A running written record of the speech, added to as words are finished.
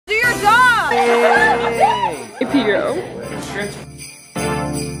APO.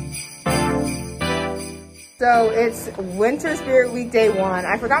 So it's Winter Spirit Week Day 1.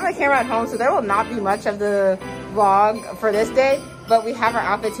 I forgot my camera at home, so there will not be much of the vlog for this day, but we have our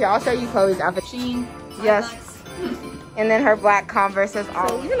outfits here. I'll show you Chloe's outfit. Yes. And then her black Converse as all.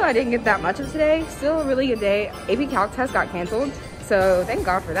 So even though I didn't get that much of today, still a really good day. AP Calc test got canceled, so thank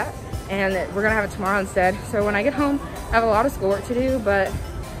God for that. And we're gonna have it tomorrow instead. So when I get home, I have a lot of schoolwork to do, but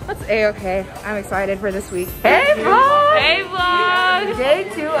that's a-okay. I'm excited for this week. Hey vlog! Hey vlog! Day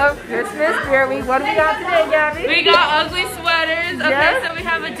 2 of Christmas Spirit Week. What do we got today, Gabby? We got ugly sweaters. Yes. Okay, so we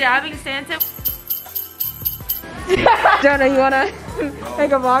have a dabbing Santa. Jonah, you wanna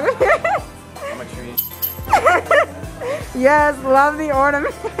make a vlog of it? I'm a tree. Yes, love the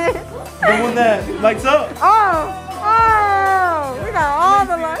ornament. The one that lights up. Oh, we got all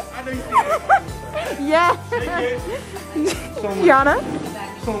the lights. I know you see it. Yeah. Gianna?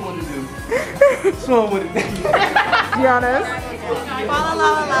 Show them what to do. Show them what to do. Gianna?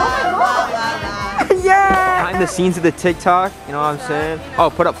 Yeah. Behind the scenes of the TikTok, you know what I'm saying? Oh,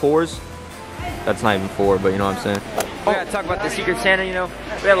 put up 4s. That's not even 4, but you know what I'm saying? We gotta talk about the Secret Santa, you know?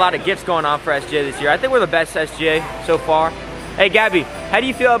 We had a lot of gifts going on for SJ this year. I think we're the best SJ so far. Hey Gabby, how do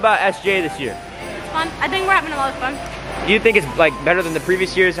you feel about SJ this year? It's fun. I think we're having a lot of fun. Do you think it's like better than the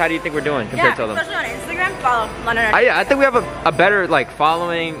previous years? How do you think we're doing compared to them? Especially on Instagram. Follow London. I think we have a better like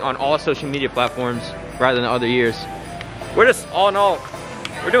following on all social media platforms rather than other years. We're just all in all,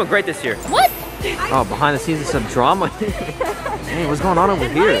 we're doing great this year. What? Oh, behind the scenes is some drama. Hey, what's going on over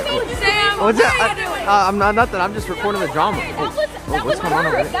here? Sam, What's what that? are you doing? I'm not nothing. I'm just recording the drama. What's going on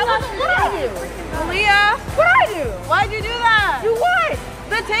over here? That wasn't what I do. Aleah, What I do? why'd you do that? Do what?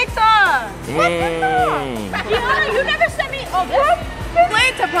 The TikTok. Dang. You never sent me. Oh, what?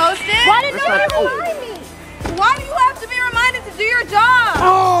 Late to post it. Why didn't nobody remind me? Why do you have to be reminded to do your job?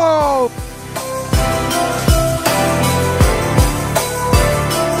 Oh!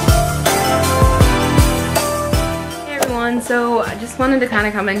 So I just wanted to kind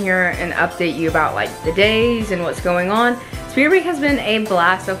of come in here and update you about like the days and what's going on. Spirit Week has been a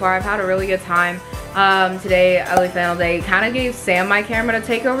blast so far. I've had a really good time. Today, early Flannel Day, kind of gave Sam my camera to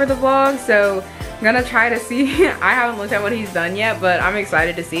take over the vlog, so I'm gonna try to see. I haven't looked at what he's done yet, but I'm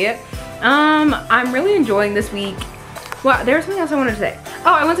excited to see it. I'm really enjoying this week. Well, there was something else I wanted to say.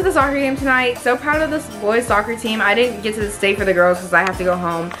 Oh, I went to the soccer game tonight. So proud of this boys soccer team. I didn't get to stay for the girls because I have to go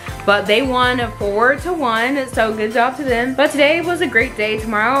home. But they won 4-1, so good job to them. But today was a great day.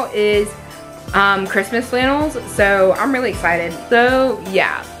 Tomorrow is Christmas flannels, so I'm really excited. So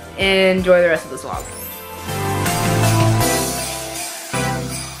yeah, enjoy the rest of this vlog.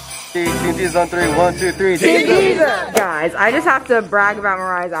 Team Jesus on 3. 1, 2, 3. Team Jesus! Guys, I just have to brag about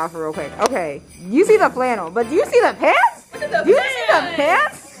Mariah's outfit real quick. Okay, you see the flannel, but do you see the pants? Do you see the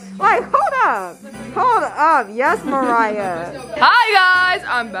pants? Like, hold up. Hold up. Yes, Mariah. Hi guys,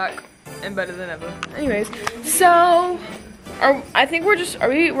 I'm back and better than ever. Anyways, so I think are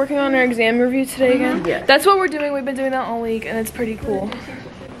we working on our exam review today again? Yeah. That's what we're doing. We've been doing that all week and it's pretty cool.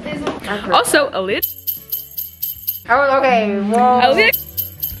 Also, Aleah. Oh, okay, well. Aleah.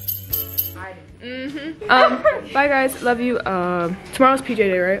 Bye guys, love you. Tomorrow's PJ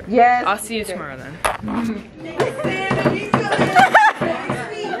day, right? Yes. I'll see you tomorrow then.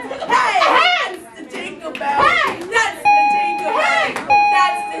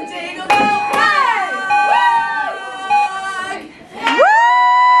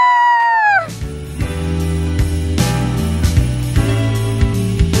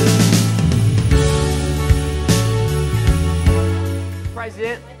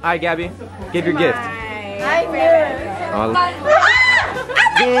 President. All right, Gabby, give your gift. I knew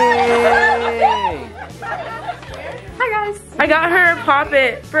Yay! Hi guys. I got her a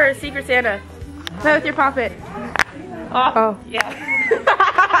poppet for Secret Santa. Play with your poppet. Oh. Yeah.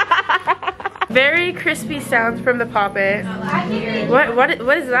 Very crispy sounds from the poppet.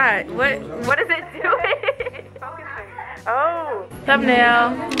 What is that? What is it doing? Oh,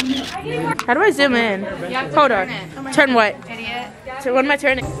 thumbnail. How do I zoom in? Hold on. Turn what? Idiot. So what am I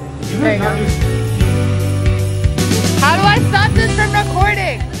turning? There you go. How do I stop this from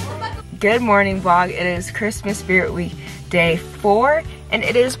recording? Good morning, vlog. It is Christmas Spirit Week day 4, and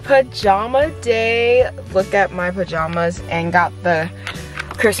it is pajama day. Look at my pajamas and got the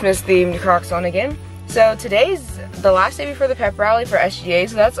Christmas themed Crocs on again. So today's the last day before the pep rally for SGA,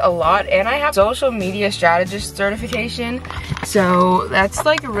 so that's a lot, and I have social media strategist certification, so that's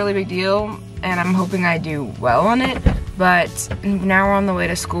like a really big deal, and I'm hoping I do well on it. But now we're on the way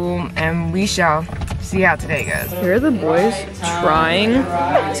to school, and we shall see how today goes. Here are the boys trying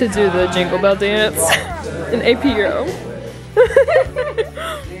to do the Jingle Bell dance in APO.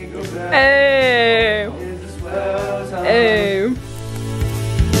 Hey!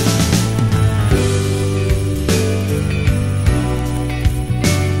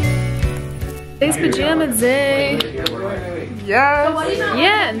 pajama day. Yes.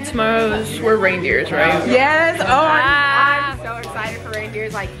 Yeah, and tomorrow's we're reindeers, right? Yes. Oh, I'm so excited for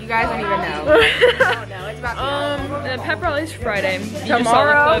reindeers. Like, you guys don't even know. I don't know. It's about And pep rally's Friday. You Tomorrow. just saw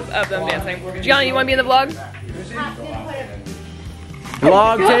the clip of them dancing. Gianna, you want to be in the vlog?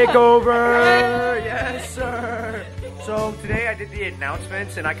 Vlog takeover! Yes, sir! So today I did the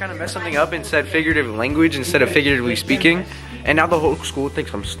announcements and I kind of messed something up and said figurative language instead of figuratively speaking. And now the whole school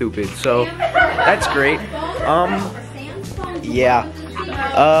thinks I'm stupid, so that's great. Yeah.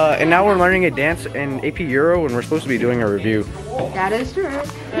 And now we're learning a dance in AP Euro and we're supposed to be doing a review. That is true.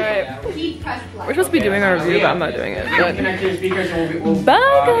 Alright. We're supposed to be doing our review, but I'm not doing it. But bye,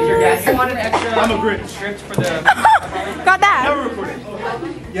 guys. I'm a grit. Script for the... Got that. Never recorded.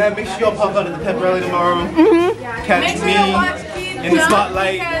 Yeah, make sure y'all pop out at the pep rally tomorrow. Catch me in the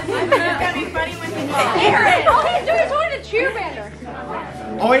spotlight. It's gonna be funny when he's Oh, he's doing a cheerbander.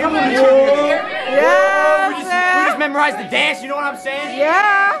 Oh, I am on the cheerleader. Yeah. We just memorized the dance, you know what I'm saying?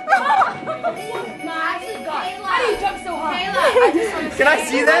 Yeah. How do you jump so high? Can I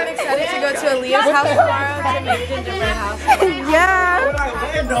see that? I'm excited to go to Aleah's house tomorrow to make gingerbread house. Yeah. What I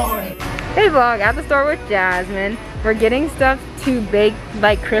land on? Hey vlog, at the store with Jasmine. We're getting stuff to bake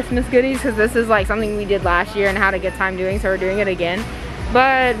like Christmas goodies because this is like something we did last year and had a good time doing, so we're doing it again.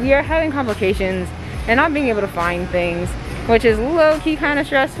 But we are having complications and not being able to find things, which is low-key kind of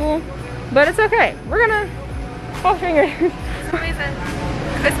stressful, but it's okay. We're gonna fall fingers. For some reason,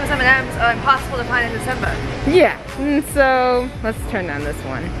 Christmas M&Ms are impossible to find in December. Yeah, and so let's turn down this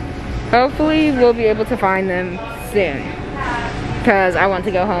one. Hopefully we'll be able to find them soon because I want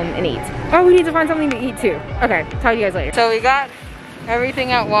to go home and eat. Oh, we need to find something to eat too. Okay, talk to you guys later. So we got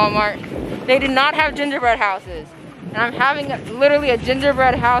everything at Walmart. They did not have gingerbread houses. And I'm having literally a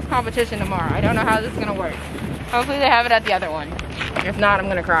gingerbread house competition tomorrow. I don't know how this is gonna work. Hopefully they have it at the other one. If not, I'm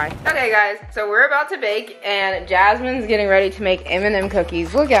gonna cry. Okay guys, so we're about to bake and Jasmine's getting ready to make M&M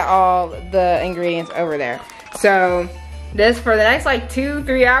cookies. Look at all the ingredients over there. So this, for the next like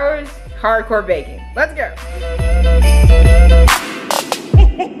 2-3 hours, hardcore baking. Let's go.